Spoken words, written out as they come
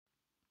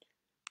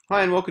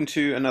Hi and welcome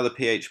to another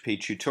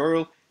PHP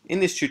tutorial. In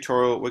this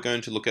tutorial we're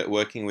going to look at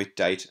working with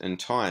date and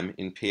time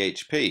in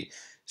PHP.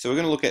 So we're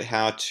going to look at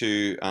how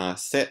to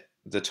set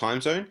the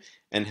time zone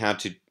and how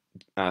to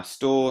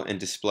store and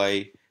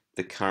display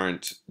the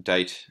current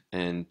date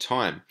and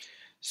time.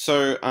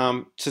 So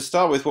to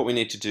start with, what we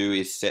need to do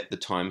is set the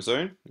time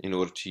zone in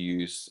order to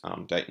use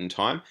date and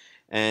time.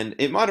 And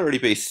it might already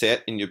be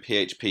set in your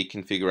PHP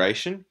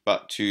configuration,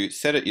 but to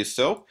set it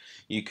yourself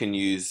you can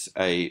use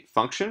a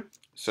function.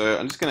 So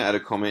I'm just going to add a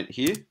comment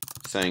here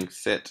saying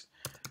set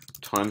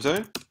time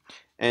zone.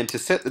 And to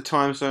set the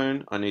time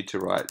zone, I need to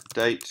write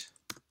date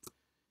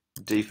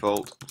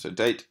default, so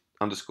date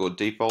underscore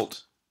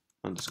default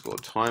underscore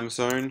time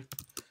zone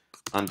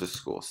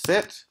underscore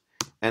set.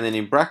 And then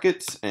in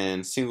brackets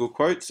and single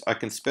quotes, I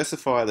can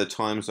specify the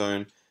time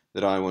zone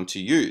that I want to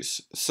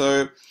use.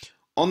 So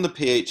on the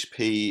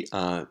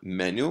PHP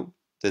manual,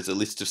 there's a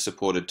list of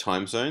supported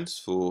time zones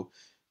for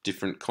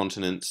different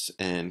continents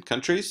and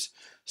countries.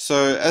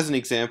 So as an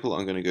example,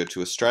 I'm going to go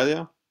to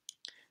Australia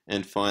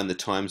and find the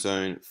time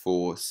zone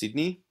for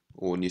Sydney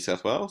or New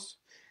South Wales.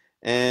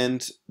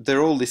 And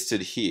they're all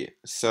listed here.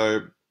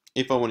 So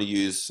if I want to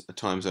use a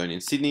time zone in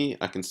Sydney,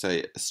 I can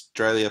say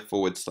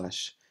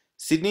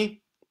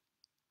Australia/Sydney.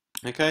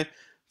 Okay.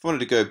 If I wanted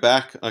to go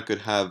back, I could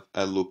have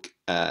a look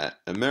at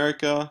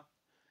America.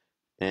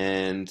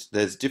 And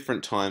there's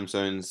different time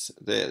zones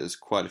there. There's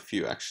quite a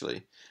few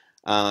actually.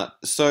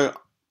 So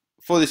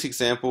for this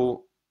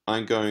example,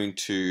 I'm going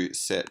to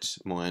set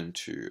mine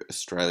to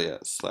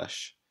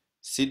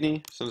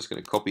Australia/Sydney. So I'm just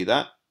going to copy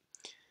that.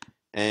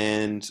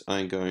 And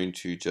I'm going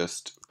to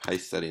just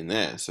paste that in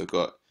there. So I've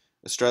got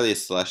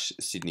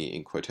Australia/Sydney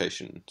in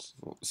quotations,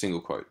 or single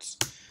quotes.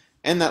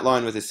 End that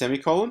line with a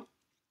semicolon.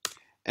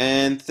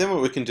 And then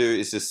what we can do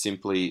is just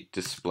simply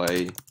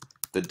display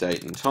the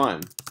date and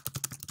time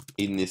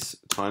in this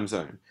time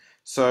zone.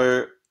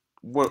 So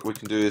what we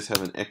can do is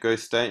have an echo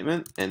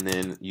statement and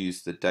then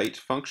use the date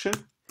function.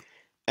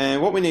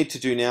 And what we need to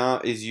do now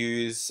is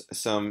use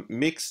some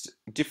mixed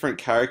different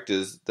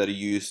characters that are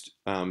used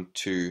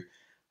to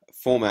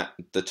format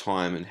the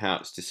time and how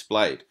it's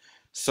displayed.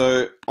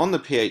 So on the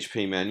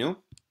PHP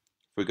manual,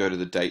 if we go to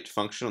the date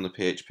function on the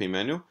PHP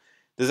manual,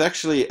 there's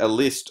actually a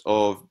list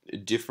of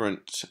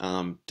different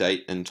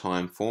date and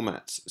time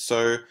formats.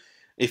 So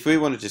if we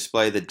want to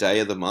display the day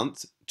of the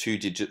month, 2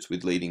 digits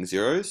with leading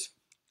zeros,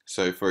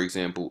 so for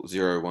example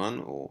 01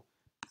 or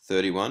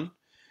 31,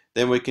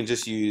 then we can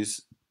just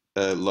use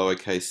a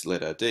lowercase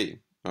letter d.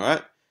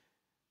 Alright.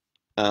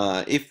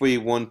 If we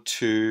want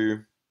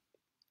to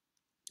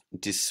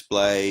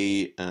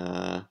display,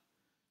 have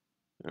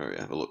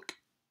a look,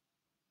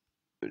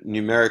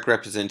 numeric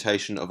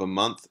representation of a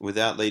month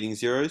without leading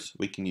zeros,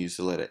 we can use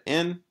the letter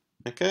N.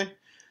 Okay.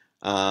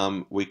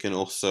 We can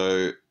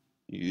also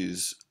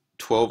use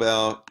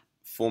 12-hour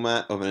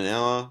format of an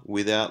hour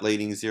without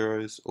leading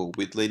zeros or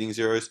with leading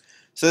zeros.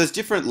 So there's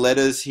different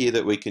letters here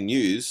that we can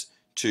use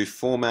to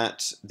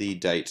format the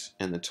date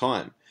and the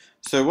time.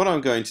 So what I'm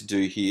going to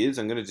do here is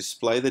I'm going to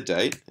display the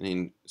date, and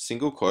in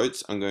single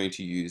quotes I'm going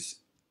to use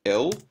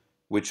L,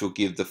 which will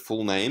give the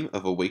full name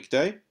of a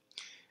weekday,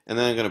 and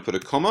then I'm going to put a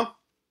comma,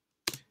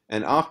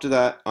 and after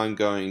that I'm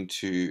going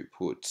to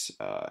put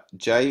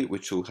J,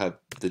 which will have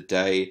the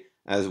day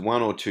as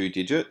 1 or 2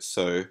 digits.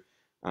 So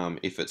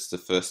if it's the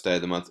first day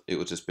of the month, it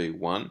will just be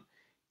 1.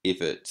 If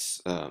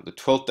it's the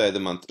 12th day of the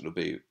month, it'll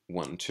be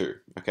 1, 2.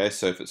 Okay,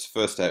 so if it's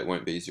first day, it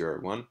won't be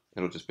 0, 1.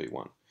 It'll just be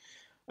 1.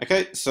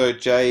 Okay, so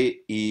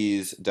J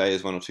is day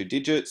is 1 or 2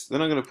 digits.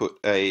 Then I'm going to put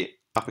a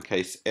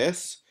uppercase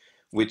S,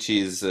 which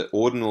is the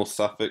ordinal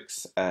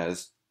suffix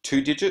as 2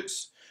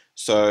 digits.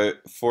 So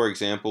for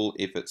example,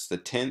 if it's the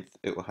 10th,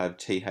 it will have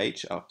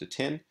TH after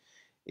 10.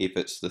 If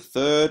it's the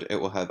 3rd,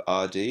 it will have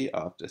RD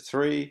after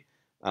 3.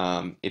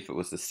 If it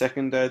was the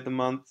 2nd day of the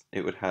month,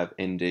 it would have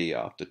ND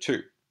after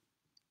 2.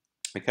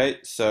 Okay,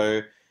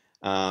 so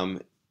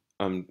I'm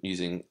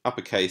using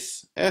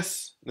uppercase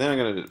S. Then I'm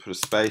going to put a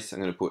space.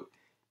 I'm going to put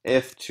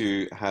F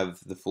to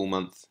have the full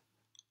month,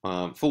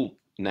 full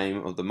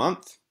name of the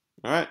month.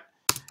 All right,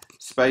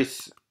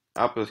 space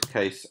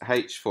uppercase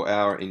H for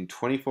hour in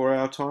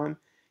 24-hour time.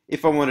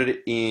 If I wanted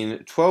it in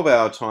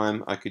 12-hour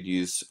time, I could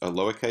use a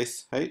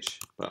lowercase h,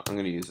 but I'm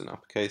going to use an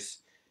uppercase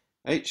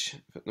H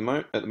at the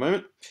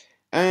moment.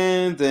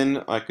 And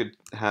then I could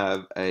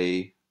have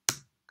a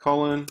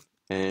colon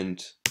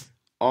and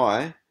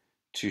I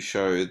to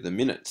show the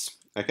minutes.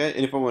 Okay,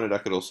 and if I wanted, I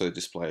could also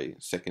display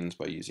seconds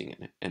by using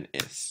an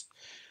S.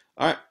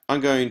 Alright, I'm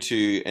going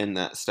to end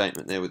that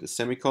statement there with a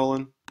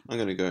semicolon. I'm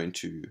going to go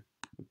into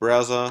the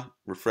browser,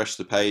 refresh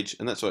the page,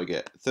 and that's what I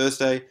get.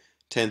 Thursday,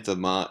 10th of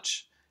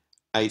March,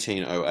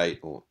 18:08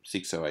 or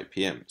 6:08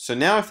 p.m. So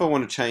now if I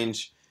want to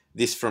change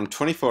this from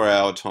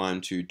 24-hour time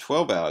to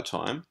 12-hour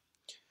time,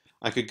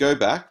 I could go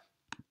back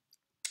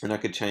and I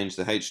could change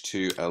the H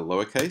to a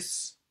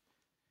lowercase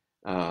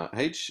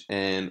h,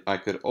 and I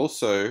could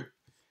also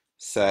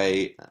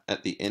say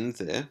at the end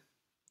there,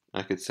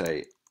 I could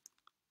say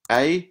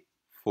A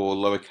for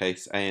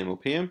lowercase AM or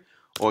PM,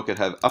 or I could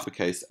have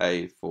uppercase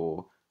A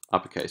for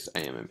uppercase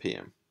AM and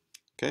PM.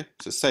 Okay,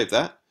 so save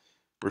that,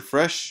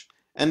 refresh,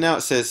 and now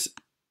it says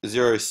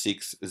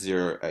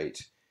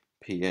 0608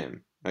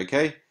 p.m.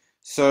 Okay,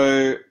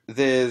 so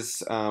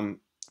there's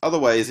other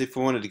ways. If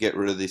we wanted to get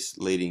rid of this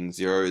leading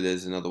 0,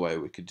 there's another way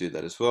we could do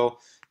that as well.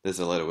 There's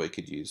a letter we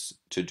could use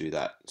to do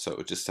that. So it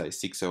would just say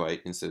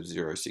 608 instead of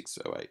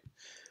 0608.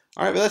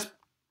 All right,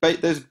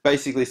 but there's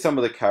basically some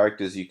of the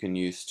characters you can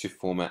use to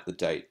format the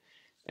date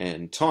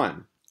and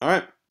time. All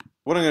right,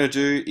 what I'm going to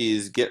do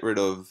is get rid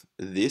of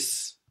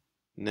this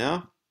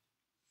now.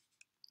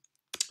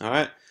 All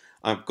right,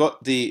 I've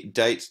got the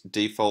date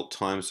default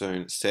time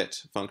zone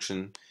set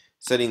function,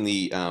 setting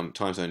the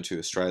time zone to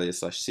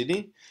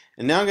Australia/Sydney.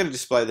 And now I'm going to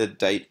display the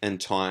date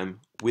and time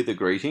with a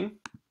greeting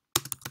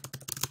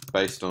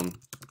based on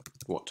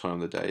what time of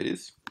the day it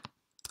is.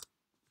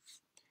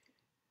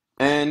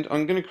 And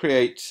I'm going to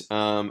create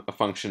a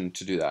function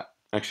to do that.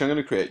 Actually, I'm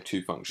going to create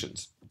 2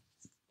 functions.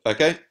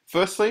 Okay,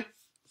 firstly,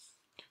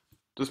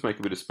 just make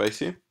a bit of space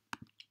here.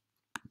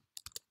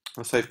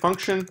 I'll say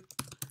function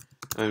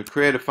and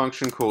create a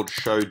function called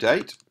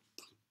showDate.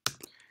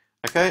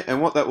 Okay,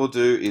 and what that will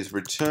do is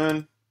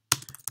return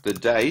the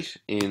date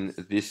in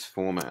this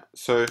format.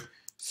 So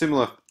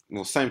similar,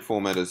 well, same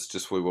format as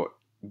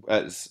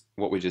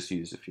what we just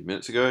used a few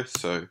minutes ago.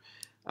 So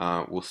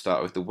we'll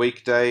start with the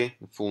weekday,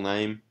 the full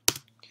name,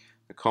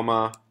 the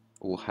comma.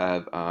 We'll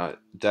have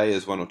day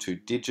as 1 or 2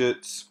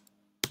 digits.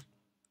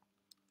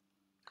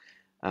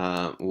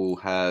 We'll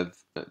have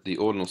the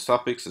ordinal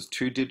suffix as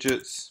 2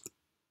 digits.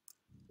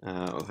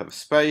 We'll have a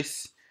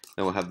space.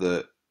 Then we'll have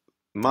the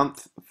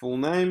month, full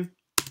name.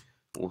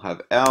 We'll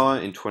have hour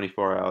in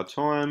 24-hour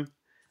time,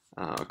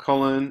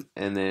 colon,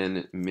 and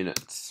then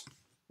minutes.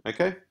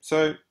 Okay,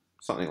 so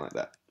something like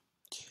that.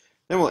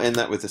 Then we'll end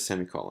that with a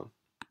semicolon.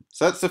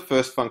 So that's the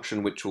first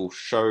function, which will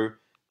show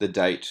the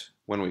date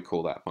when we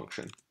call that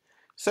function.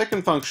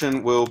 Second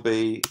function will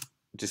be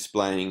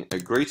displaying a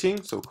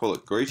greeting, so we'll call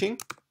it greeting.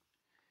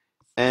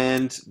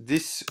 And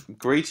this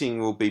greeting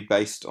will be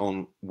based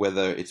on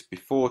whether it's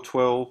before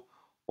 12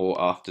 or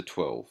after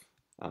 12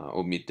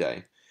 or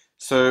midday.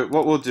 So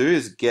what we'll do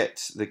is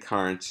get the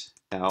current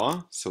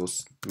hour. So we'll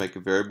make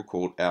a variable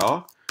called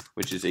hour,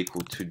 which is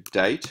equal to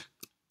date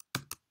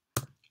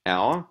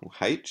hour, or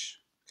H,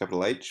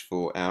 capital H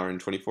for hour in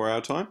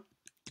 24-hour time.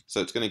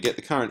 So it's going to get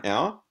the current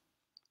hour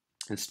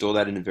and store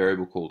that in a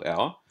variable called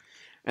hour.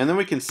 And then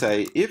we can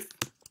say if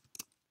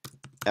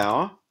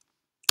hour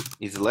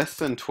is less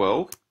than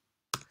 12,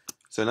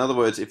 so in other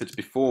words, if it's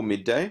before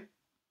midday,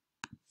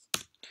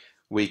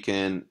 we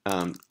can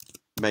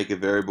make a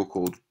variable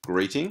called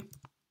greeting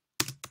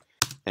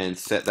and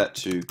set that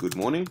to good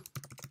morning.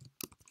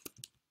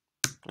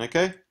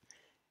 Okay.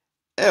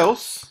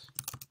 Else,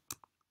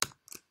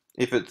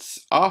 if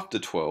it's after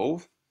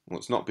 12, well,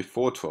 it's not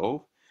before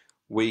 12,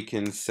 we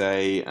can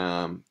say,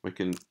 we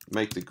can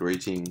make the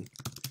greeting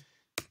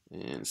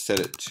and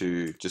set it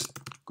to just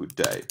good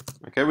day.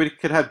 Okay, we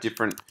could have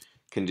different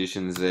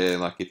conditions there,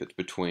 like if it's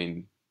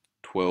between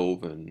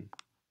 12 and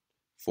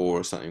 4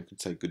 or something, we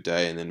could say good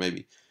day, and then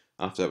maybe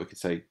after that we could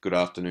say good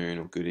afternoon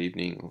or good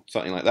evening or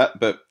something like that.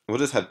 But we'll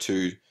just have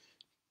 2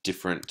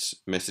 different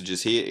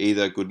messages here,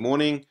 either good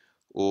morning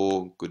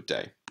or good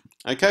day.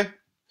 Okay,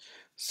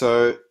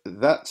 so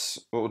that's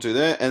what we'll do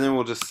there, and then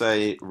we'll just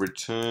say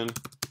return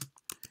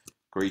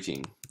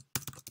greeting.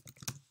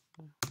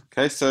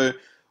 Okay, so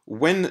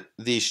when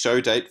the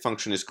showDate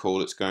function is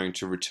called, it's going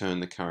to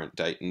return the current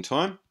date and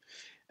time.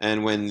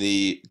 And when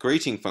the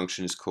greeting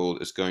function is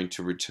called, it's going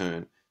to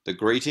return the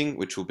greeting,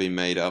 which will be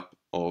made up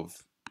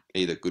of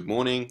either good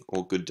morning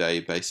or good day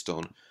based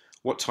on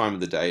what time of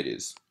the day it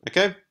is.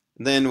 Okay,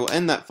 and then we'll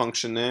end that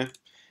function there,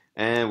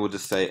 and we'll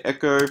just say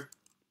echo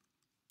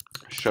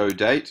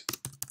showDate.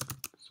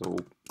 So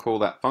we'll call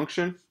that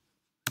function,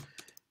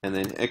 and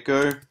then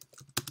echo,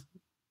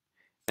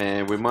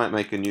 and we might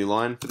make a new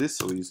line for this,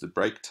 so we'll use the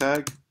break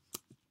tag,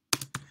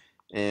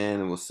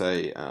 and we'll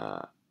say,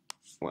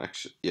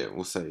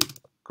 we'll say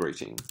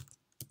greeting.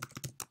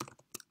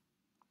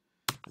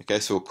 Okay,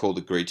 so we'll call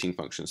the greeting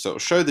function. So it'll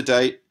show the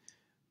date,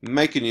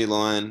 make a new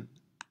line,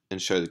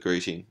 and show the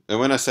greeting. And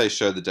when I say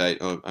show the date,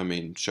 I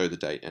mean show the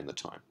date and the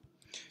time.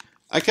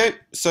 Okay,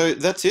 so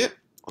that's it.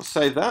 I'll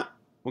save that.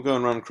 We'll go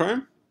and run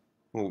Chrome.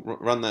 We'll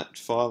run that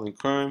file in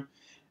Chrome.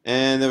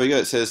 And there we go.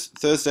 It says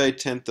Thursday,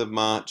 10th of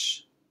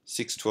March,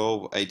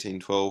 6/12,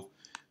 1812.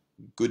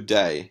 Good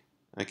day.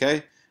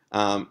 Okay,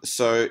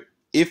 so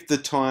if the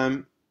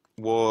time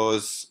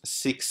was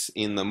 6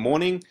 in the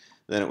morning,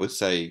 then it would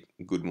say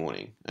good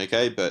morning.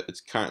 Okay, but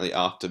it's currently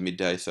after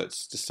midday, so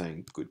it's just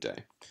saying good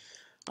day.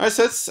 All right,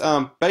 so that's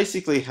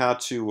basically how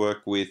to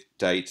work with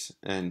date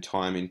and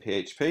time in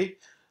PHP.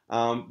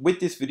 With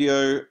this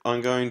video,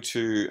 I'm going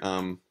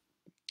to,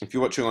 if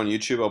you're watching on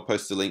YouTube, I'll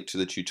post a link to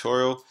the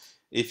tutorial.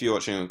 If you're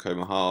watching on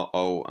Komohal,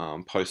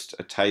 I'll post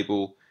a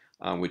table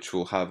which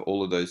will have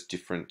all of those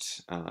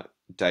different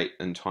date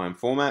and time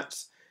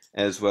formats,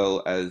 as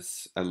well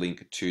as a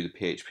link to the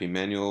PHP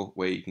manual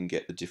where you can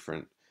get the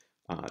different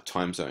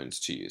time zones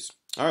to use.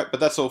 All right, but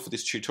that's all for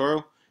this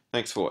tutorial.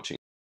 Thanks for watching.